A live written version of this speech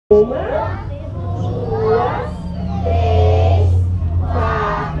Uma, duas, três,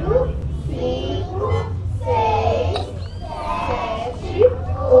 quatro, cinco, seis, sete,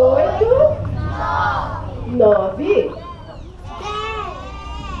 oito, nove.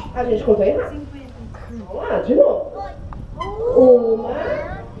 A gente contou errado. Vamos lá, de novo.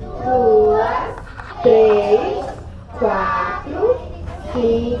 Uma, duas, três, quatro,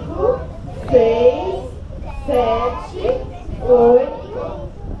 cinco, seis, sete, oito,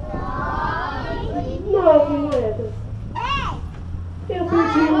 9 moedas. Eu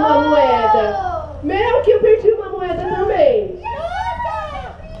perdi uma moeda. Meu, que eu perdi uma moeda também.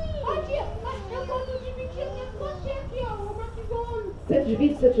 Você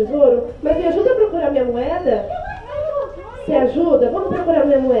divide seu tesouro? Mas me ajuda a procurar minha moeda? Você ajuda? Vamos procurar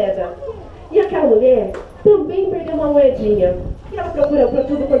minha moeda. E aquela mulher também perdeu uma moedinha. E ela procurou para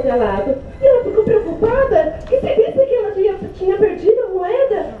tudo quanto é lado. E ela ficou preocupada. E você pensa que ela tinha perdido a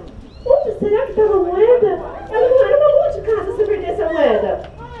moeda? Onde será que estava a moeda? Ela não era uma lua de casa se perdesse a moeda.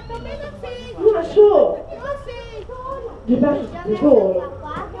 Também não sei. Não achou? Não sei. Debaixo do tesouro?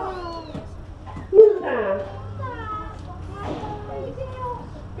 Não tá.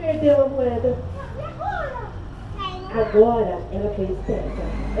 Perdeu a moeda. Agora ela foi esperta.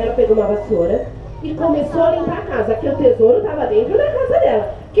 Ela pegou uma vassoura e começou a limpar a casa, que o tesouro estava dentro da casa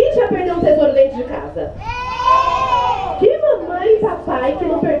dela. Quem já perdeu um tesouro dentro de casa? Que mamãe e papai que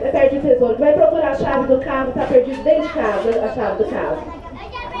não perde o tesouro, que vai procurar a chave do carro, está perdido dentro de casa, a chave do carro.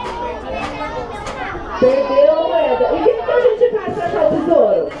 Perdeu a moeda. E o que a gente faz para achar o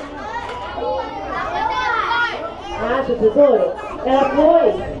tesouro? Acha o tesouro? Ela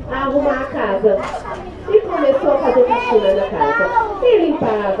foi arrumar a casa e começou a fazer faxina na casa. E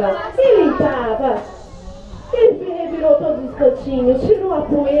limpava, e limpava. Ele revirou todos os cantinhos, tirou a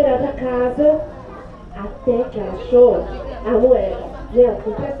poeira da casa, até que ela achou a moeda.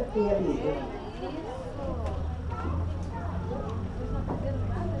 Nelson, presta aqui a Bíblia.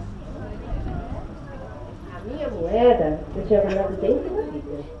 A minha moeda eu tinha guardado dentro da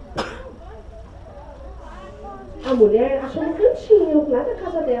Bíblia. A mulher achou no cantinho, lá da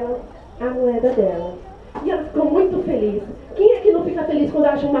casa dela, a moeda dela. E ela ficou muito feliz. Quem é que não fica feliz quando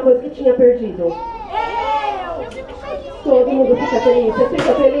acha uma coisa que tinha perdido? Todo mundo fica feliz. Você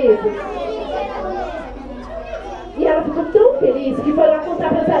fica feliz? E ela ficou tão feliz que foi lá contar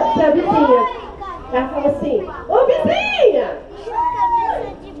pra vizinha. Ela falou assim: ô vizinha,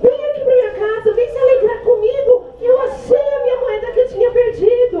 vem aqui pra minha casa, vem se alegrar comigo. Eu achei a minha moeda que eu tinha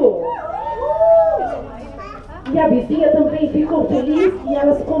perdido. E a vizinha também ficou feliz e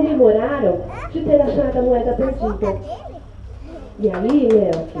elas comemoraram de ter achado a moeda perdida. E aí,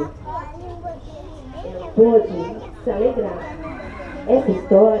 Melk, ela pôde se alegrar. Essa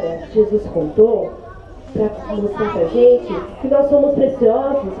história Jesus contou para mostrar pra gente que nós somos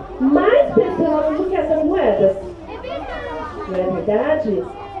preciosos, mais preciosos do que essas moedas. Não é verdade?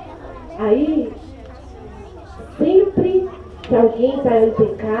 Aí, sempre que alguém está em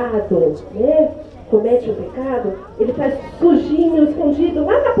pecado, né? Comete um pecado, ele faz sujinho, escondido,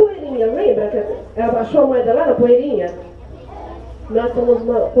 lá na poeirinha, lembra que ela achou a moeda lá na poeirinha?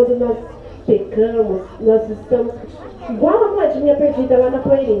 Quando nós pecamos, nós estamos igual a moedinha perdida lá na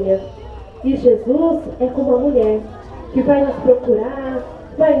poeirinha. E Jesus é como a mulher, que vai nos procurar,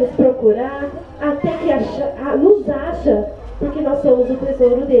 até que nos acha, porque nós somos o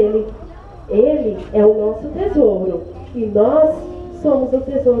tesouro dele. Ele é o nosso tesouro, e nós somos o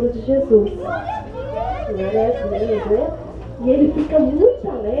tesouro de Jesus. Maravilha, né? E ele fica muito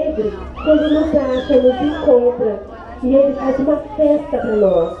alegre quando nos acha, nos encontra. E ele faz uma festa para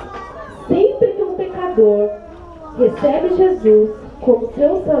nós. Sempre que um pecador recebe Jesus como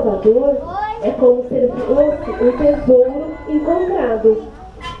seu Salvador, é como se ele fosse um tesouro encontrado.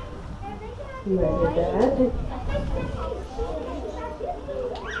 Não é verdade?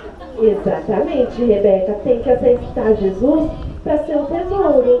 Exatamente, Rebeca. Tem que aceitar Jesus para ser um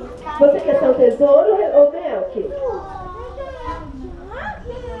tesouro. Você quer ser um tesouro, ô Melk?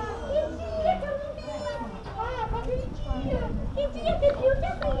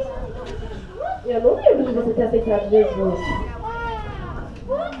 Eu não lembro de você ter aceitado Jesus.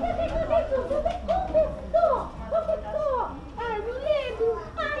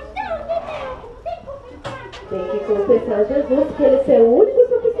 Tem que confessar Jesus, porque ele é o único e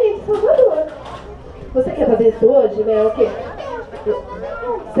suficiente Salvador. Você quer fazer isso hoje, Melk?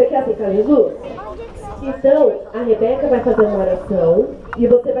 Você quer aceitar Jesus? Então, a Rebeca vai fazer uma oração e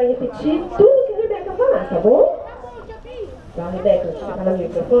você vai repetir tudo que a Rebeca falar, tá bom? Então, Rebeca, você fala no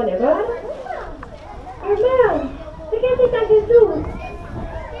microfone agora? Irmão, você quer aceitar Jesus?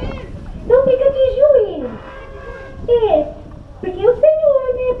 Não fica de joelho. Porque o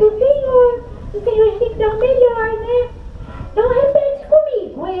Senhor, né?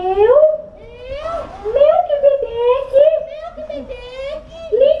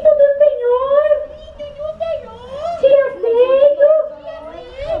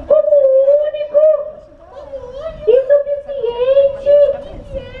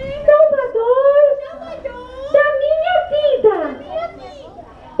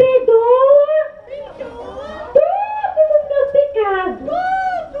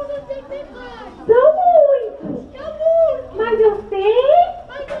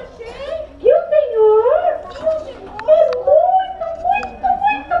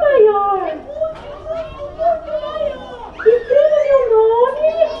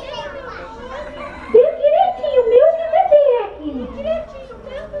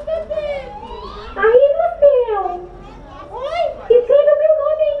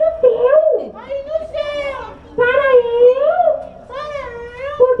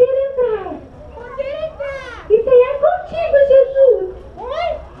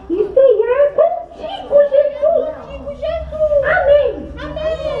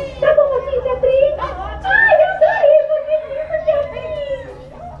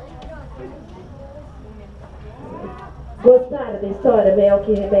 Gostaram da história,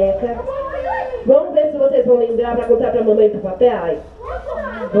 Melk e Rebeca? Vamos ver se vocês vão lembrar para contar para a mamãe e para o papai?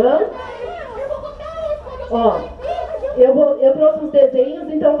 Vamos? Ó, eu trouxe os desenhos,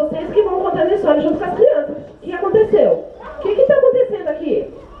 então vocês que vão contar a história junto com as crianças. O que aconteceu? O que está acontecendo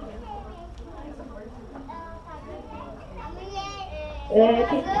aqui?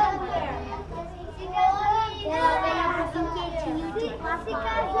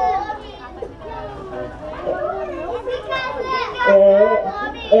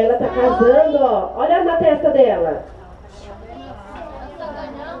 Ela tá casando, ó. Olha na testa dela.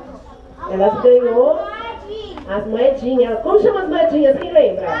 Ela ganhou as moedinhas. Como chama as moedinhas? Quem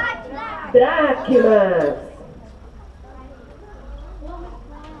lembra? Dracmas.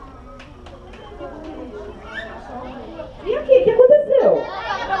 E aqui, o que aconteceu?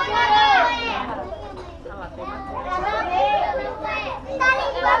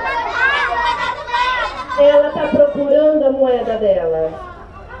 Ela está procurando a moeda dela.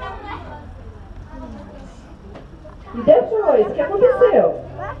 E depois, o que aconteceu?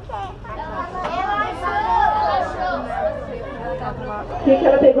 O que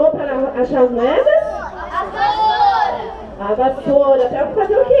ela pegou para achar as moedas? A vassoura. Para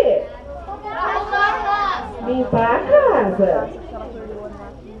fazer o quê? Limpar a casa.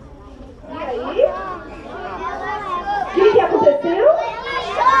 E aí? O que aconteceu?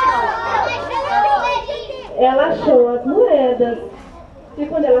 Ela achou as moedas. E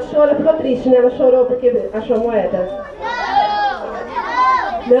quando ela achou, ela ficou triste, né? Ela chorou porque achou a moeda.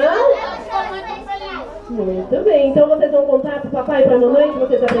 Não? Muito bem. Então vocês vão contar para o papai e para a mamãe que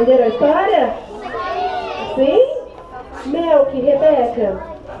vocês aprenderam a história? Sim? Melk, Rebeca,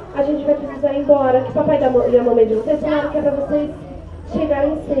 a gente vai precisar ir embora. Que o papai e a mamãe de vocês falaram que é para vocês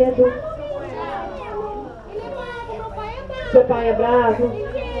chegarem cedo. Seu pai é bravo?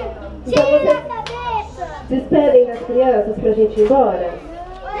 Então vocês se despedem das crianças pra gente ir embora?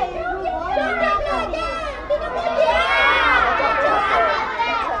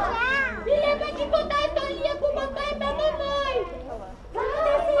 Me lembra de contar a historinha pro papai e pra mamãe.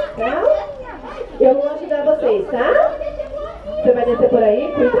 Tá? Eu vou ajudar vocês, tá? Você vai descer por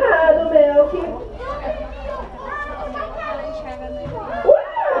aí? Cuidado, Melk.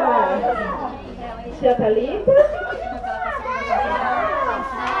 Tia Thalita.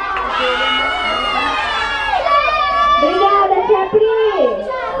 Obrigada, tia Pri.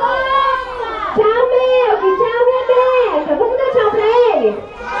 Tchau, Melk. Tchau, Rebeca. Vamos dar tchau pra eles?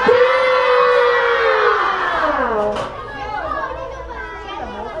 Tchau.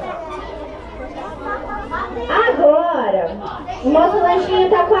 Agora, o nosso lanchinho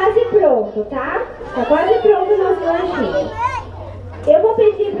tá quase pronto, tá? Tá quase pronto o nosso lanchinho. Eu vou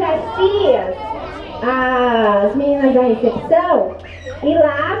pedir para as tias, as meninas da recepção, ir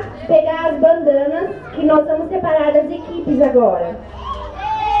lá pegar as bandanas, que nós vamos separar das equipes agora.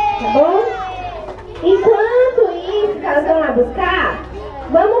 Tá bom? Enquanto isso, que elas vão lá buscar,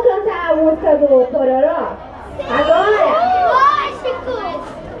 vamos cantar a música do Pororó? Agora!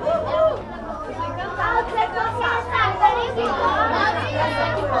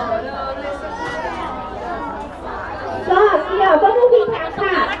 Só aqui, ó, vamos vir pra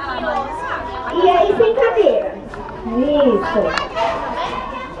cá. E aí, sem cadeira. Isso.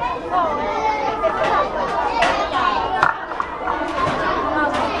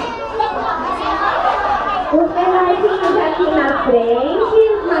 Os menorzinhos aqui na frente,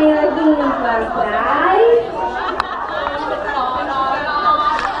 os maiorzinhos lá atrás.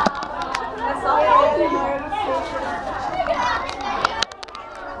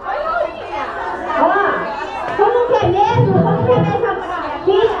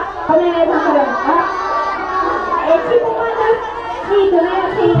 É tipo uma dança, né?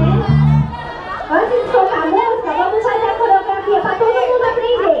 Assim, né? Antes de tocar a música, vamos fazer a coreografia para todo mundo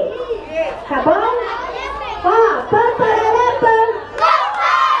aprender. Tá bom? Ó, pam, parará, pam.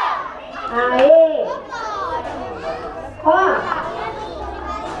 Aê! Ó.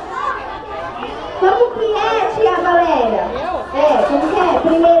 Como que é, tia Valéria? Como que é?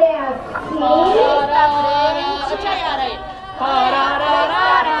 Primeiro é assim.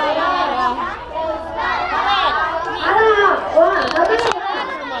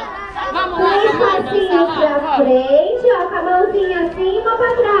 Três passinhos pra frente, ó, com a mãozinha assim, uma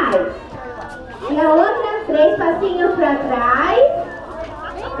pra trás. E a outra, 3 passinhos pra trás.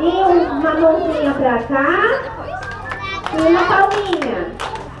 E uma mãozinha pra cá. E uma palminha.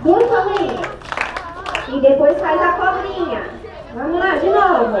 2 palminhas. E depois faz a cobrinha. Vamos lá, de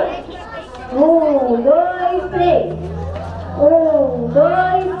novo. 1, 2, 3. 1,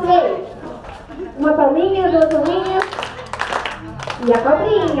 2, 3. Uma palminha, 2 palminhas. E a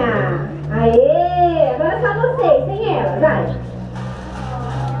cobrinha. Aê! Agora só vocês, sem ela, vai.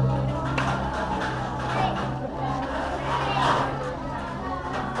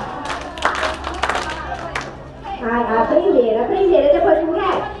 Aprender, depois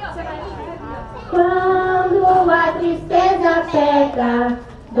mulher. Quando a tristeza pega,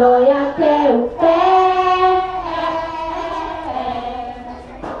 dói até o pé.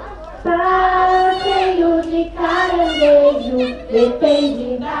 Passeio de caranguejo,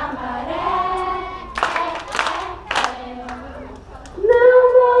 depende da maré. Não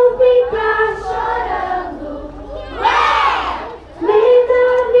vou ficar chorando, nem na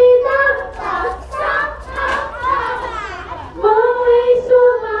vida. Vou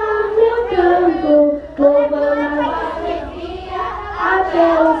enxugar meu canto, louvando a alegria até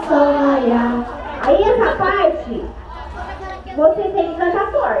o sol raiar. Aí essa parte, vocês têm que cantar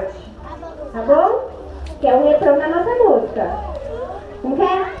forte, tá bom? Que é o refrão da nossa música. Como que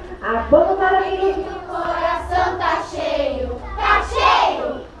é? A boca fala que o coração tá cheio, tá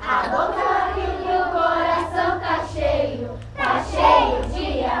cheio. A boca fala que o coração tá cheio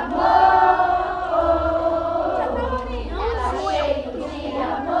de amor.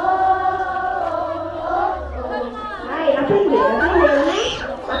 Aprendeu, né?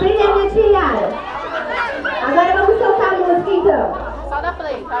 Aprendeu, minha filhada? Agora vamos soltar a música, então. Só da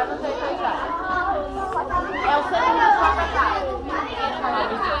play, tá? Não sei cantar. É o segundo só pra cá.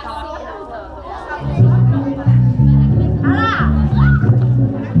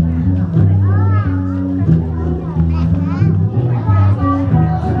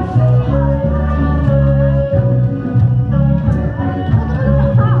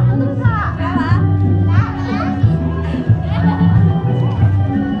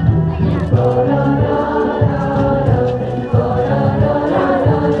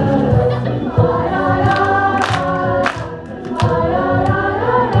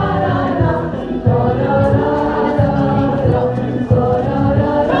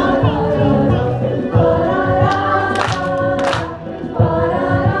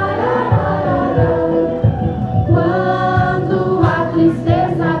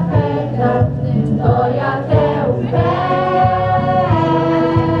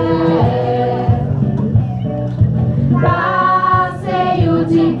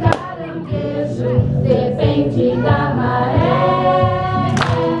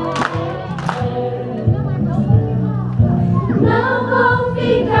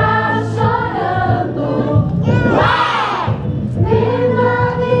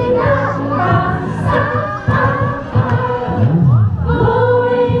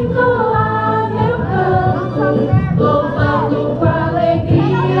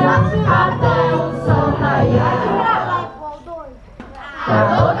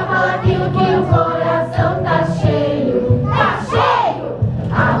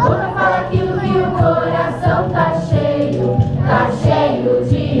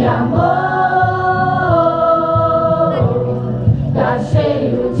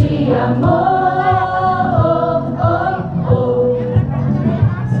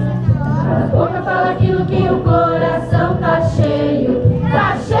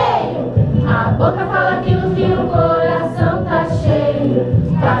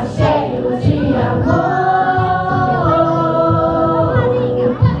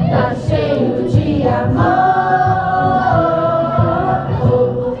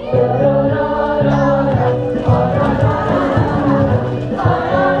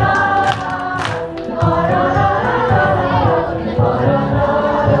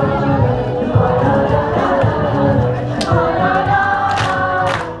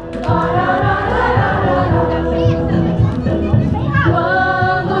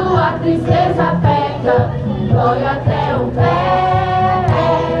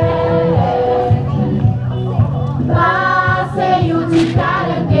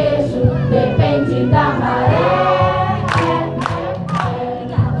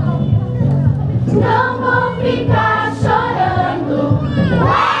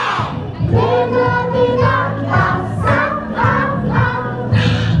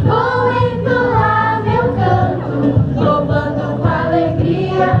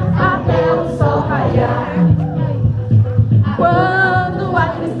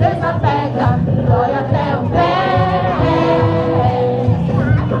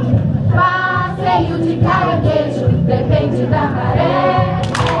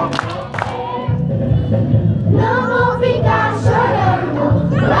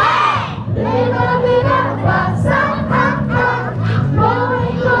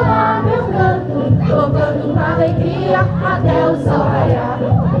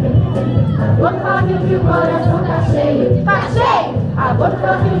 Quando fala que o coração tá cheio, tá cheio. A boca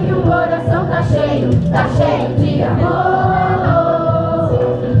fala que o coração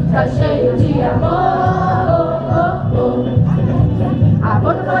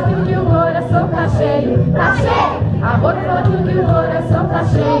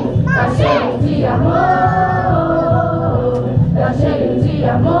tá cheio de amor, tá cheio de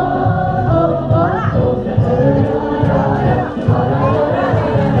amor.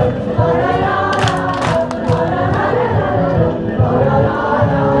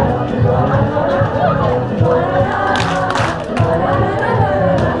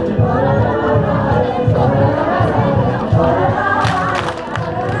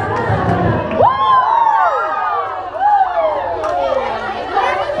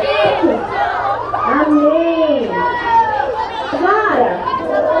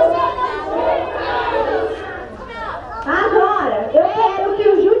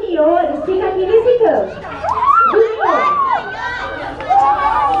 Fica aqui nesse canto.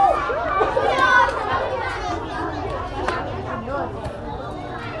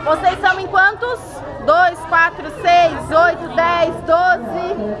 Vocês são em quantos? 2, 4, 6, 8, 10,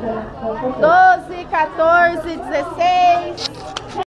 12, 12, 14, 16.